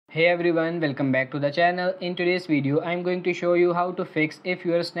Hey everyone, welcome back to the channel. In today's video, I'm going to show you how to fix if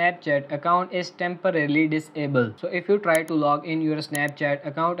your Snapchat account is temporarily disabled. So if you try to log in your Snapchat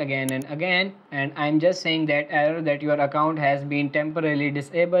account again and again, and I'm just saying that error that your account has been temporarily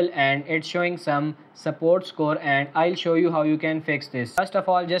disabled and it's showing some support score, and I'll show you how you can fix this. First of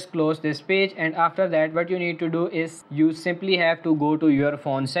all, just close this page, and after that what you need to do is you simply have to go to your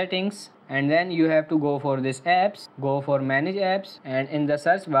phone settings, and then you have to go for this apps, go for manage apps, and in the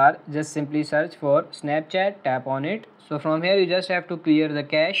search bar just simply search for Snapchat, tap on it. So from here you just have to clear the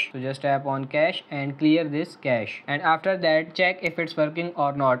cache, so just tap on cache and clear this cache, and after that check if it's working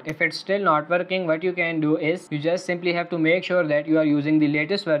or not. If it's still not working, what you can do is you just simply have to make sure that you are using the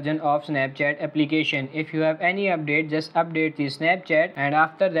latest version of Snapchat application. If you have any update, just update the Snapchat, and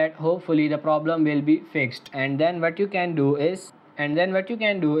after that hopefully the problem will be fixed. And then what you can do is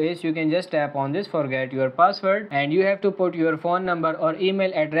you can just tap on this forget your password, and you have to put your phone number or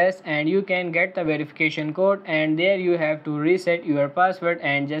email address, and you can get the verification code, and there you have to reset your password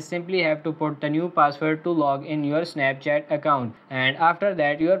and just simply have to put the new password to log in your Snapchat account, and after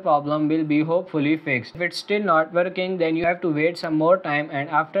that your problem will be hopefully fixed. If it's still not working, then you have to wait some more time, and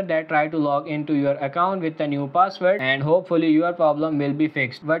after that try to log into your account with the new password, and hopefully your problem will be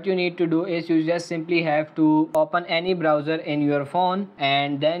fixed. What you need to do is you just simply have to open any browser in your phone,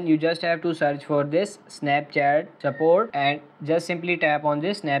 and then you just have to search for this Snapchat support, and just simply tap on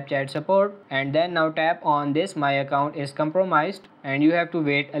this Snapchat support, and then now tap on this my account is compromised, and you have to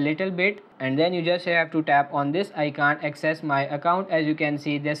wait a little bit, and then you just have to tap on this I can't access my account. As you can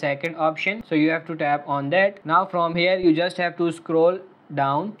see, the second option, so you have to tap on that. Now from here you just have to scroll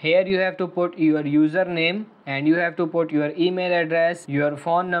down. Here you have to put your username, and you have to put your email address, your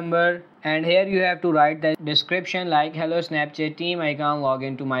phone number, and here you have to write the description like hello Snapchat team, I can't log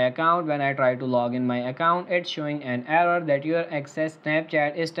into my account. When I try to log in my account, it's showing an error that your access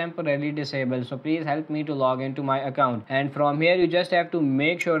Snapchat is temporarily disabled, so please help me to log into my account. And from here you just have to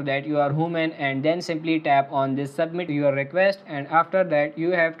make sure that you are human, and then simply tap on this submit your request, and after that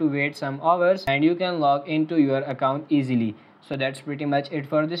you have to wait some hours and you can log into your account easily. So that's pretty much it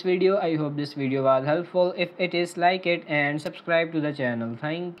for this video. I hope this video was helpful. If it is, like it and subscribe to the channel.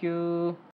 Thank you.